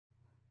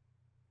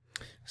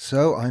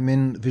So I'm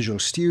in Visual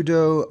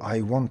Studio.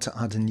 I want to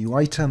add a new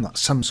item, that's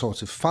some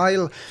sort of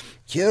file.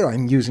 Here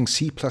I'm using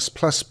C++,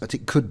 but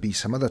it could be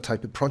some other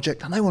type of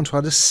project, and I want to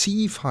add a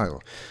C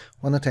file,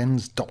 one that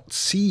ends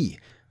 .c.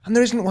 And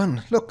there isn't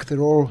one. Look, they're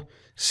all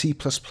C++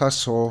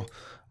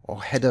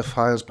 or header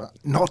files, but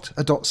not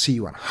a .c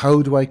one.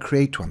 How do I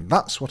create one?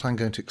 That's what I'm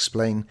going to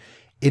explain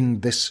in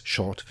this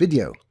short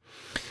video.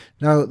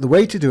 Now, the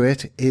way to do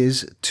it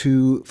is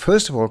to,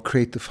 first of all,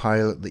 create the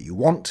file that you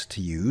want to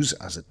use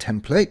as a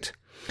template.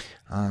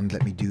 And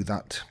let me do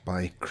that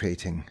by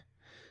creating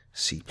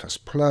C++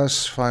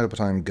 file,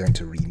 but I'm going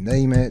to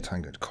rename it.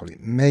 I'm going to call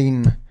it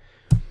main.c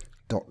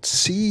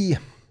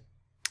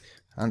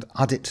and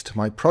add it to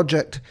my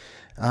project.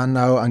 And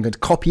now I'm going to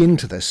copy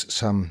into this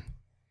some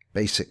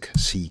basic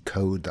C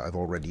code that I've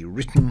already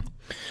written.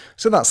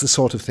 So that's the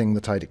sort of thing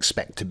that I'd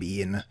expect to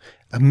be in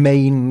a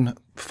main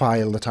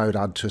file that I would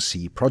add to a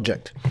C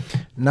project.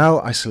 Now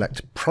I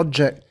select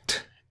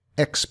Project,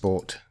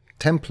 Export,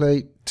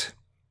 Template,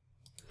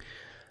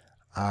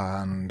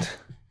 and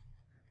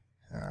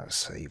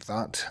save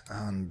that,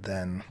 and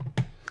then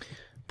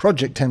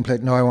Project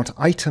Template. Now I want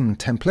Item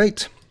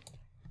Template,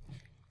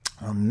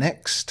 and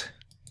Next,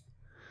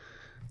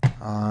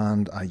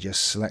 and I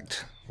just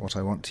select what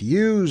I want to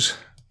use,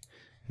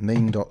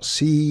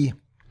 main.c,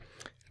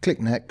 click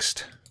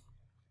Next,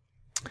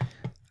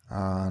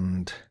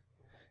 and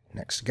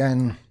Next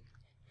again,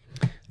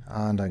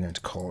 and I'm going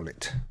to call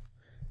it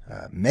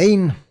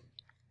main.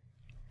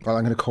 Well,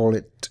 I'm going to call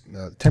it,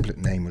 template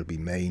name will be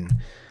main,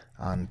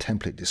 and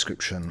template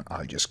description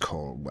I'll just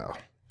call, well,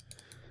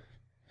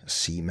 a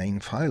C main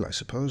file, I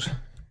suppose.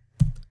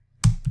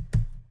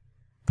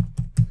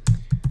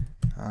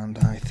 And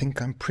I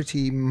think I'm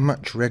pretty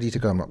much ready to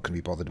go. I'm not going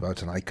to be bothered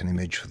about an icon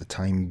image for the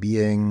time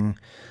being.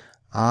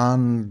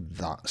 And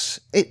that's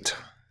it.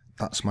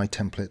 That's my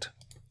template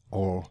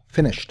all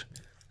finished.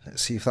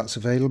 Let's see if that's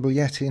available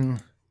yet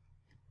in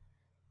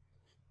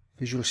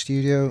Visual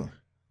Studio.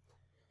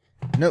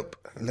 Nope.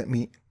 Let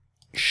me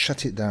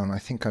shut it down. I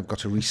think I've got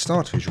to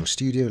restart Visual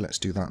Studio. Let's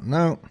do that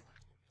now.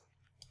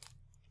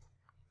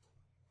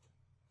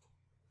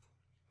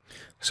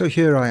 So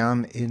here I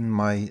am in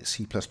my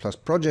C++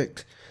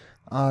 project.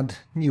 Add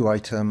new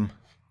item,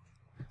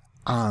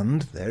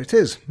 and there it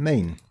is,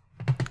 main.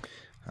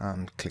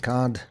 And click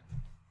add,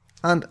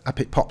 and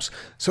up it pops.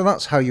 So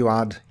that's how you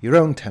add your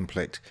own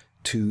template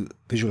to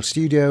Visual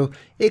Studio.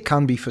 It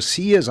can be for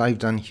C, as I've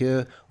done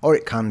here, or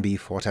it can be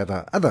for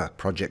whatever other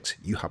projects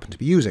you happen to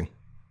be using.